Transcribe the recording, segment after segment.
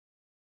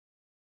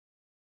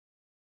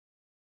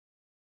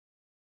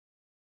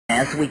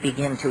As we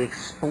begin to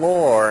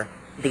explore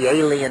the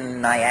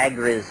alien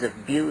Niagaras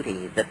of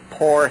beauty that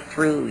pour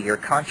through your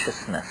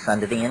consciousness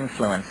under the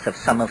influence of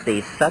some of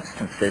these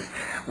substances,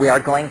 we are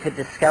going to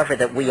discover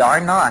that we are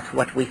not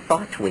what we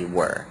thought we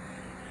were.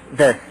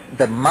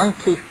 The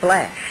monkey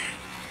flesh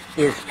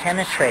is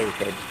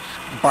penetrated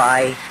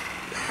by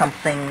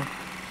something,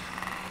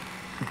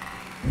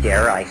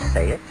 dare I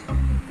say it,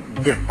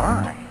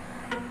 divine,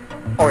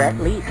 or at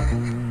least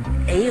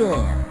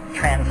alien,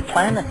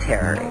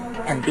 transplanetary,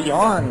 and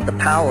beyond the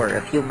power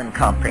of human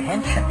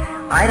comprehension.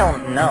 I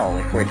don't know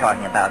if we're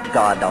talking about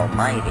God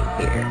Almighty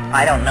here.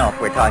 I don't know if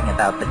we're talking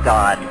about the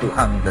God who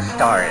hung the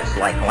stars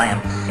like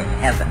lamps in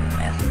heaven,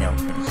 as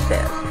Milton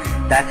says.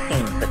 That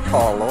seems a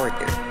tall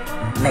order.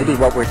 Maybe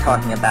what we're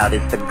talking about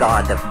is the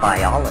God of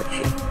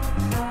biology.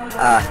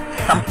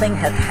 Something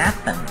has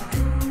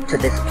happened to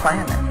this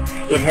planet.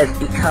 It has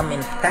become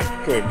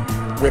infected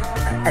with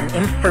an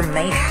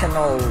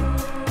informational,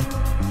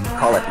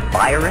 call it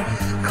virus,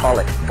 call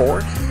it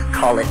force,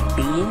 call it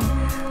being,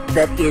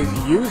 that is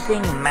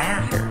using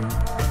matter,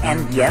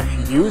 and yes,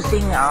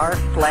 using our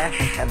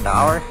flesh and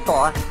our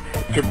thoughts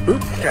to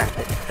bootstrap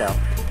itself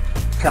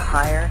to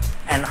higher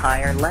and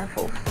higher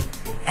levels.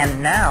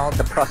 And now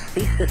the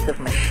prosthesis of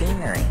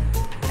machinery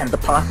and the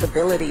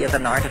possibility of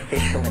an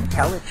artificial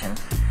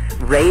intelligence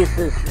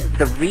raises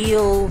the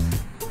real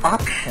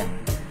option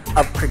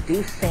of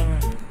producing,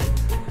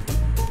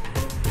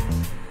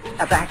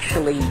 of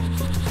actually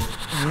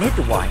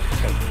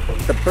midwifing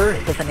the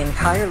birth of an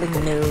entirely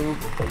new,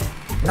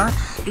 not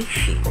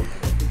species,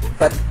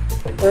 but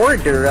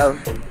order of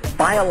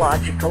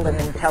biological and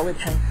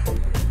intelligence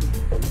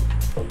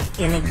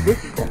in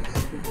existence.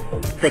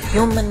 The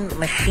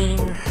human-machine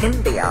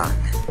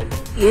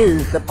symbiote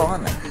is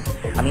upon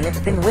us. I mean, it's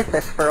been with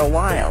us for a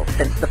while,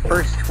 since the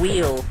first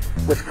wheel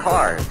was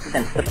carved,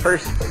 since the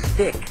first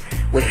stick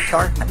was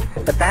sharpened,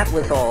 but that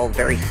was all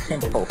very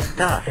simple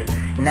stuff.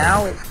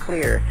 Now it's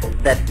clear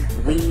that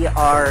we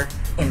are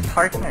in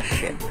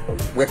partnership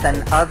with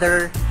an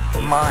other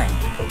mind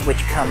which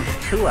comes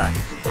to us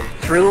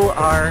through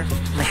our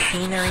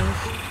machineries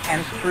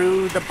and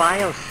through the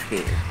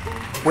biosphere.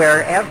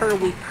 Wherever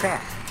we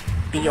press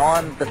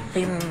beyond the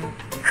thin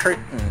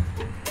curtain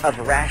of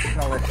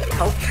rationalist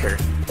culture,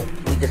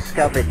 we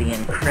discover the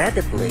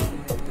incredibly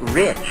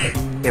rich,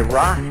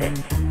 erotic,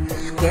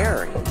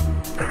 scary,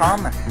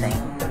 promising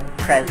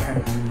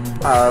presence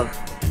of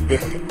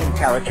this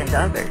intelligent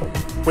other,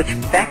 which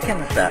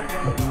beckons us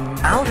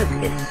out of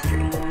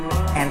history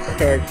and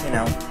says, you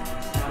know,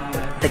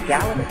 the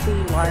galaxy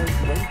lies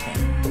waiting.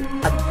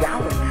 A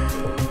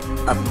galaxy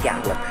of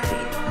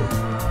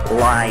galaxies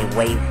lie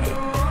waiting.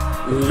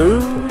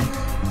 Lose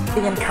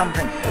the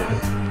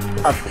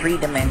encumbrances of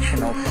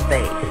three-dimensional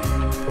space.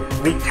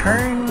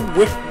 Return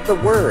with the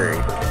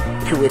word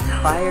to its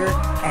higher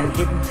and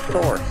hidden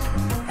source.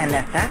 And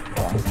at that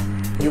point,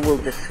 you will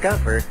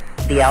discover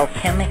the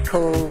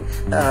alchemical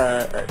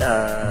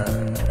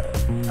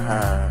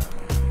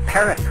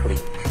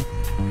paraclete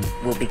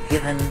will be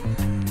given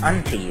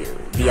unto you.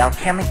 The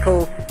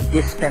alchemical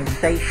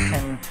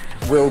dispensation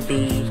will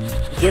be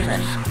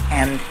given.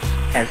 And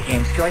as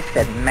James Joyce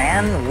said,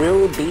 man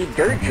will be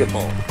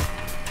dirigible.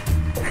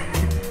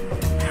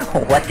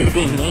 What did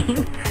he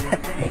mean?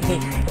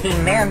 He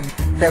meant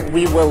that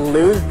we will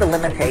lose the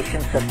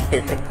limitations of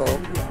physical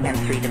and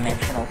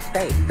three-dimensional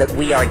space, that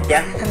we are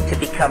destined to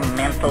become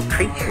mental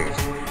creatures.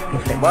 You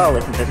say, well,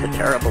 isn't this a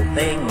terrible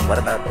thing? What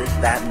about this,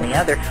 that, and the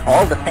other?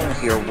 All the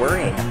things you're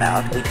worrying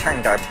about, we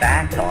turned our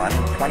back on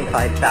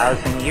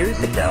 25,000 years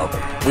ago.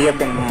 We have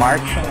been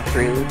marching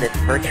through this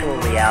virtual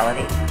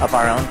reality of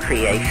our own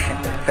creation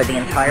for the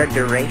entire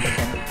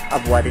duration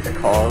of what is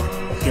called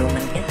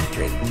human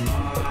history.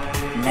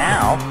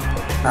 Now,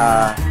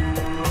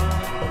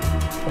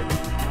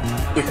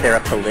 is there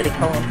a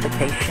political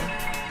implication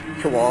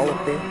to all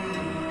of this?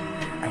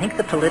 I think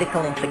the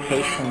political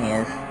implication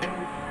is,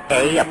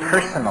 a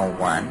personal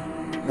one.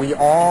 We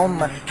all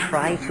must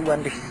try to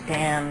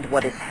understand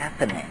what is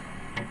happening.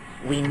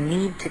 We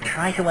need to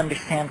try to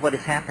understand what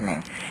is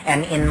happening.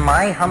 And in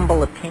my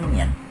humble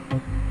opinion,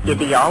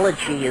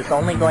 ideology is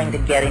only going to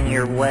get in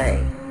your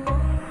way.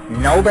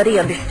 Nobody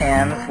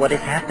understands what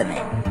is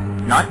happening.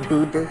 Not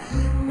Buddhists,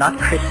 not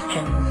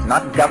Christians,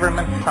 not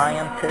government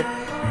scientists,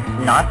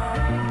 not,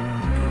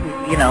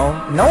 you know,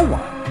 no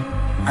one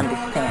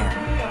understands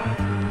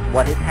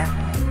what is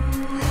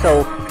happening.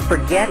 So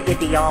forget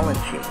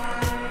ideology.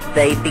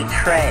 They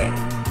betray,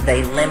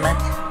 they limit,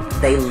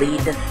 they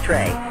lead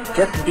astray.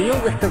 Just deal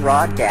with the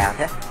raw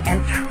data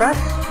and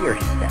trust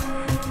yourself.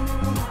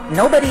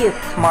 Nobody is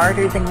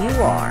smarter than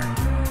you are.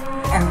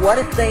 And what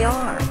if they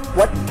are?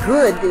 What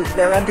good is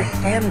their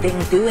understanding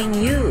doing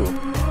you?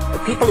 The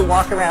people who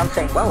walk around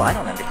saying, well, I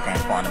don't understand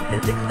quantum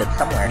physics, but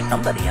somewhere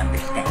somebody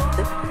understands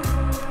it.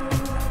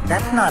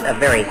 That's not a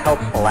very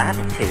helpful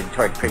attitude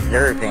toward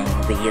preserving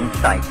the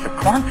insights of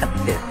quantum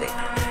physics.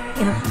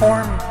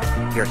 Inform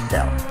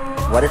yourself.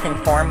 What does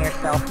inform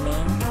yourself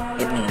mean?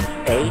 It means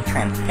A,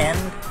 transcend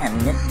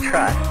and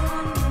mistrust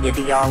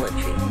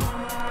ideology.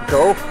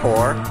 Go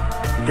for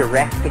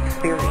direct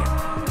experience.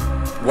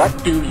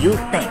 What do you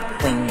think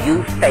when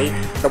you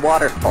face the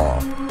waterfall?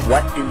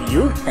 What do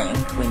you think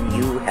when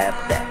you have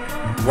sex?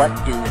 What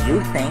do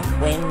you think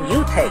when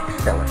you take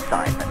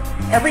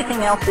psilocybin?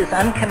 Everything else is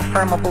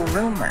unconfirmable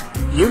rumor,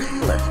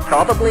 useless,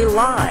 probably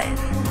lies.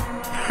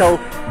 So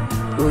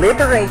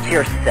liberate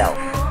yourself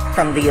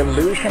from the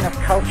illusion of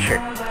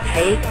culture.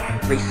 Take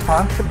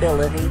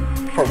responsibility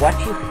for what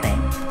you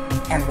think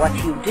and what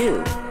you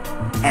do.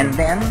 And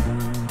then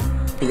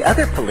the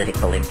other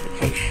political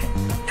implication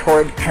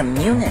toward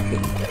community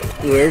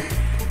is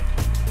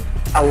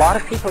a lot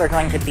of people are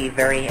going to be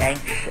very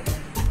anxious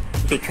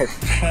because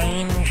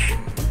change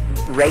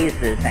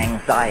raises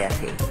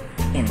anxiety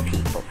in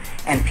people.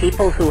 And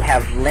people who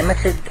have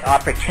limited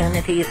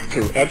opportunities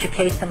to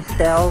educate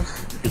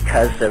themselves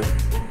because of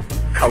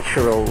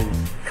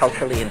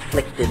culturally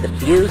inflicted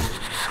abuse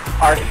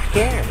are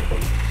scared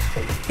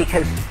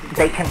because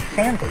they can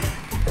sense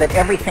that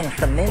everything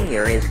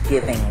familiar is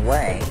giving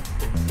way,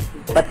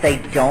 but they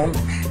don't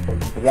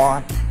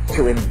want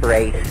to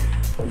embrace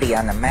the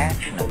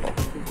unimaginable.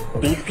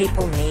 These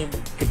people need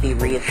to be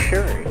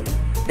reassured.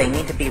 They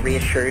need to be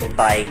reassured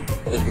by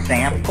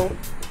example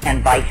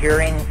and by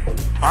hearing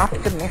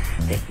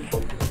optimistic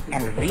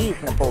and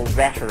reasonable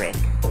rhetoric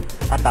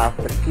about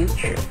the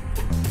future.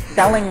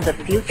 Selling the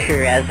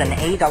future as an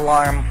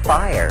 8-alarm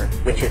fire,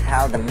 which is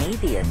how the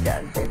media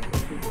does it,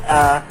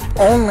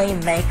 only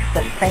makes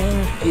the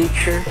same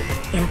future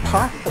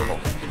impossible.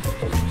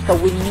 So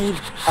we need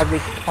a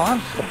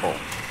responsible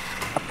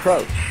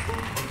approach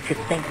to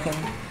thinking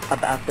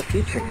about the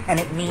future. And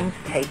it means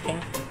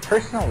taking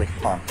personal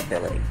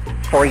responsibility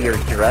for your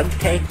drug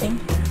taking,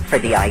 for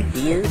the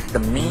ideas, the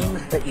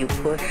memes that you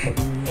push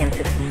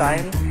into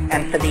society,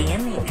 and for the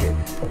images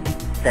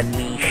that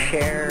we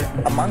share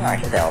among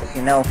ourselves.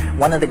 You know,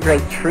 one of the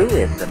great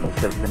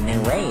truisms of the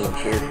New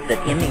Age is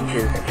that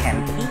images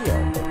can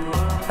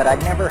heal. But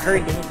I've never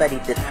heard anybody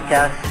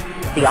discuss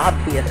the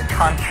obvious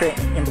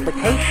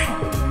contra-implication,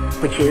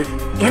 which is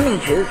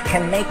images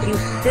can make you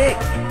sick.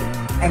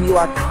 And you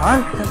are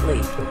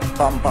constantly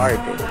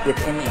bombarded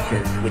with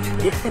images which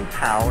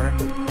disempower,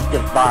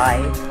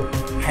 divide,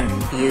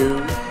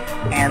 confuse,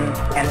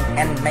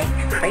 and make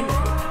crazy,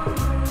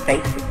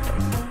 basically.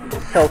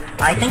 So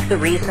I think the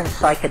reason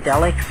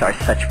psychedelics are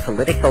such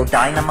political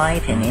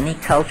dynamite in any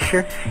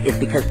culture is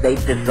because they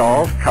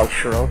dissolve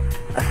cultural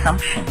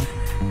assumptions.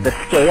 The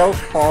scales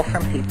fall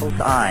from people's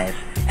eyes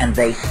and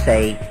they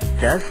say,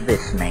 does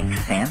this make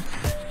sense?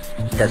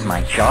 Does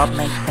my job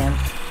make sense?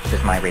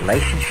 Does my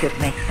relationship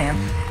make sense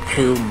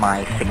to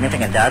my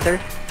significant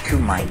other, to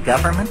my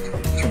government,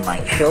 to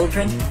my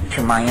children,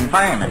 to my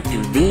environment?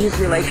 Do these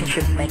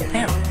relationships make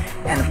sense?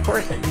 And of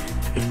course,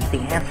 the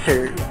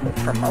answer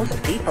for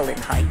most people in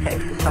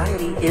high-tech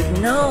society is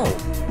no.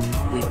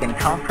 We've been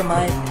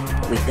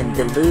compromised, we've been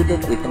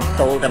deluded, we've been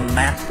sold a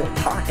massive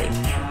pottage.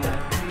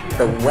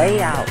 The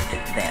way out,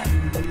 then,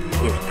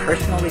 is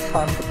personal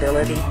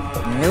responsibility,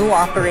 new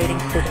operating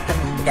systems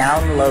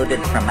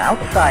downloaded from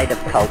outside of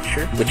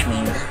culture, which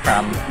means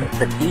from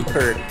the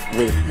deeper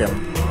wisdom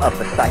of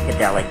the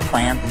psychedelic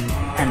plants,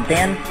 and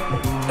then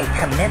a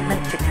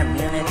commitment to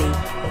community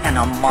and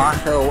a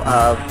motto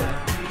of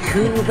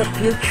to the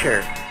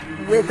future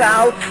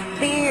without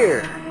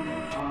fear.